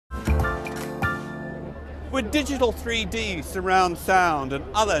With digital 3D, surround sound and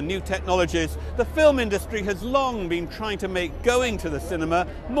other new technologies, the film industry has long been trying to make going to the cinema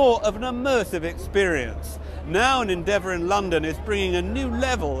more of an immersive experience. Now an endeavour in London is bringing a new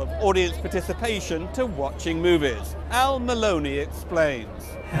level of audience participation to watching movies. Moloney explains.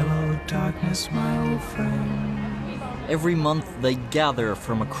 Hello darkness, my old friend. Every month they gather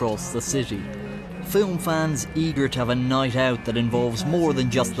from across the city. Film fans eager to have a night out that involves more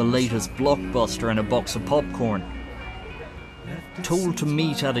than just the latest blockbuster and a box of popcorn. Told to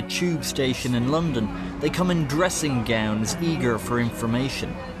meet at a tube station in London, they come in dressing gowns eager for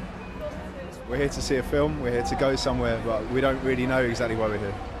information. We're here to see a film, we're here to go somewhere, but we don't really know exactly why we're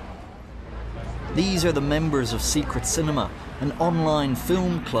here. These are the members of Secret Cinema, an online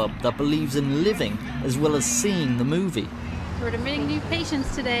film club that believes in living as well as seeing the movie. We're admitting new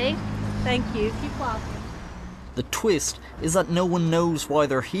patients today. Thank you. Keep walking. The twist is that no one knows why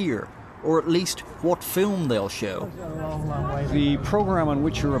they're here, or at least what film they'll show. The program on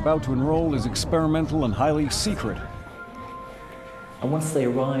which you're about to enroll is experimental and highly secret. And once they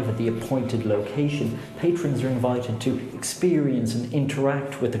arrive at the appointed location, patrons are invited to experience and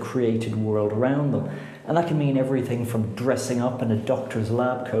interact with the created world around them. And that can mean everything from dressing up in a doctor's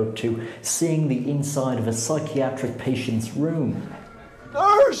lab coat to seeing the inside of a psychiatric patient's room.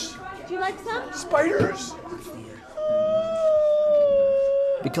 Nurse! Do you like some? Spiders!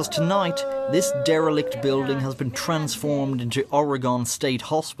 Because tonight, this derelict building has been transformed into Oregon State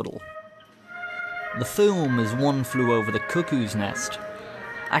Hospital. The film is One Flew Over the Cuckoo's Nest.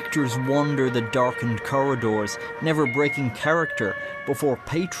 Actors wander the darkened corridors, never breaking character, before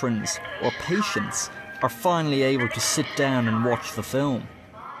patrons or patients are finally able to sit down and watch the film.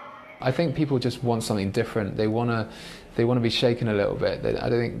 I think people just want something different. They want to be shaken a little bit. I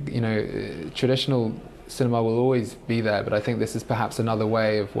don't think, traditional cinema will always be there, but I think this is perhaps another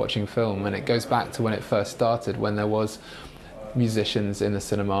way of watching film, and it goes back to when it first started, when there was musicians in the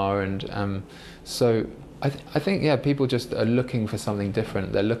cinema, and so I think, yeah, people just are looking for something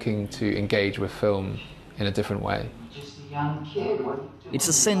different. They're looking to engage with film in a different way. It's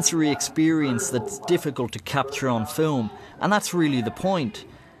a sensory experience that's difficult to capture on film, and that's really the point.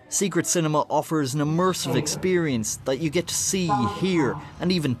 Secret Cinema offers an immersive experience that you get to see, hear, and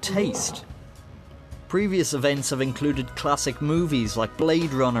even taste. Previous events have included classic movies like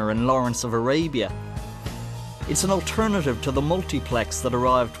Blade Runner and Lawrence of Arabia. It's an alternative to the multiplex that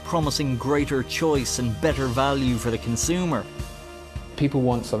arrived promising greater choice and better value for the consumer. People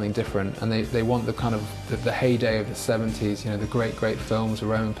want something different, and they want the kind of the heyday of the 70s, the great films,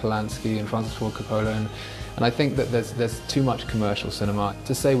 Roman Polanski and Francis Ford Coppola, and I think that there's too much commercial cinema.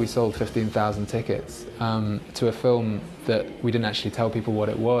 To say we sold 15,000 tickets to a film that we didn't actually tell people what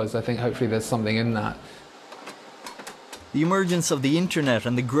it was, I think hopefully there's something in that. The emergence of the internet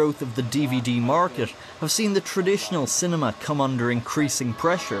and the growth of the DVD market have seen the traditional cinema come under increasing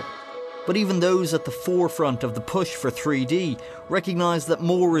pressure. But even those at the forefront of the push for 3D recognise that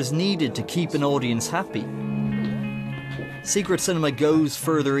more is needed to keep an audience happy. Secret Cinema goes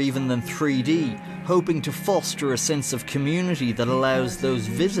further even than 3D, hoping to foster a sense of community that allows those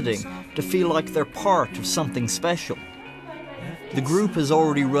visiting to feel like they're part of something special. The group has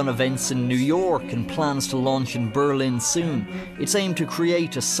already run events in New York and plans to launch in Berlin soon. It's aimed to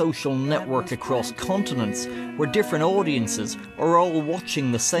create a social network across continents where different audiences are all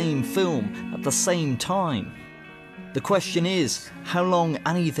watching the same film at the same time. The question is, how long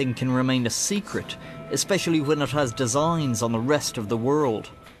anything can remain a secret, especially when it has designs on the rest of the world.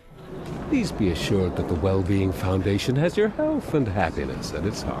 Please be assured that the Well-Being Foundation has your health and happiness at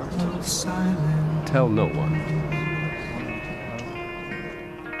its heart. Tell no one.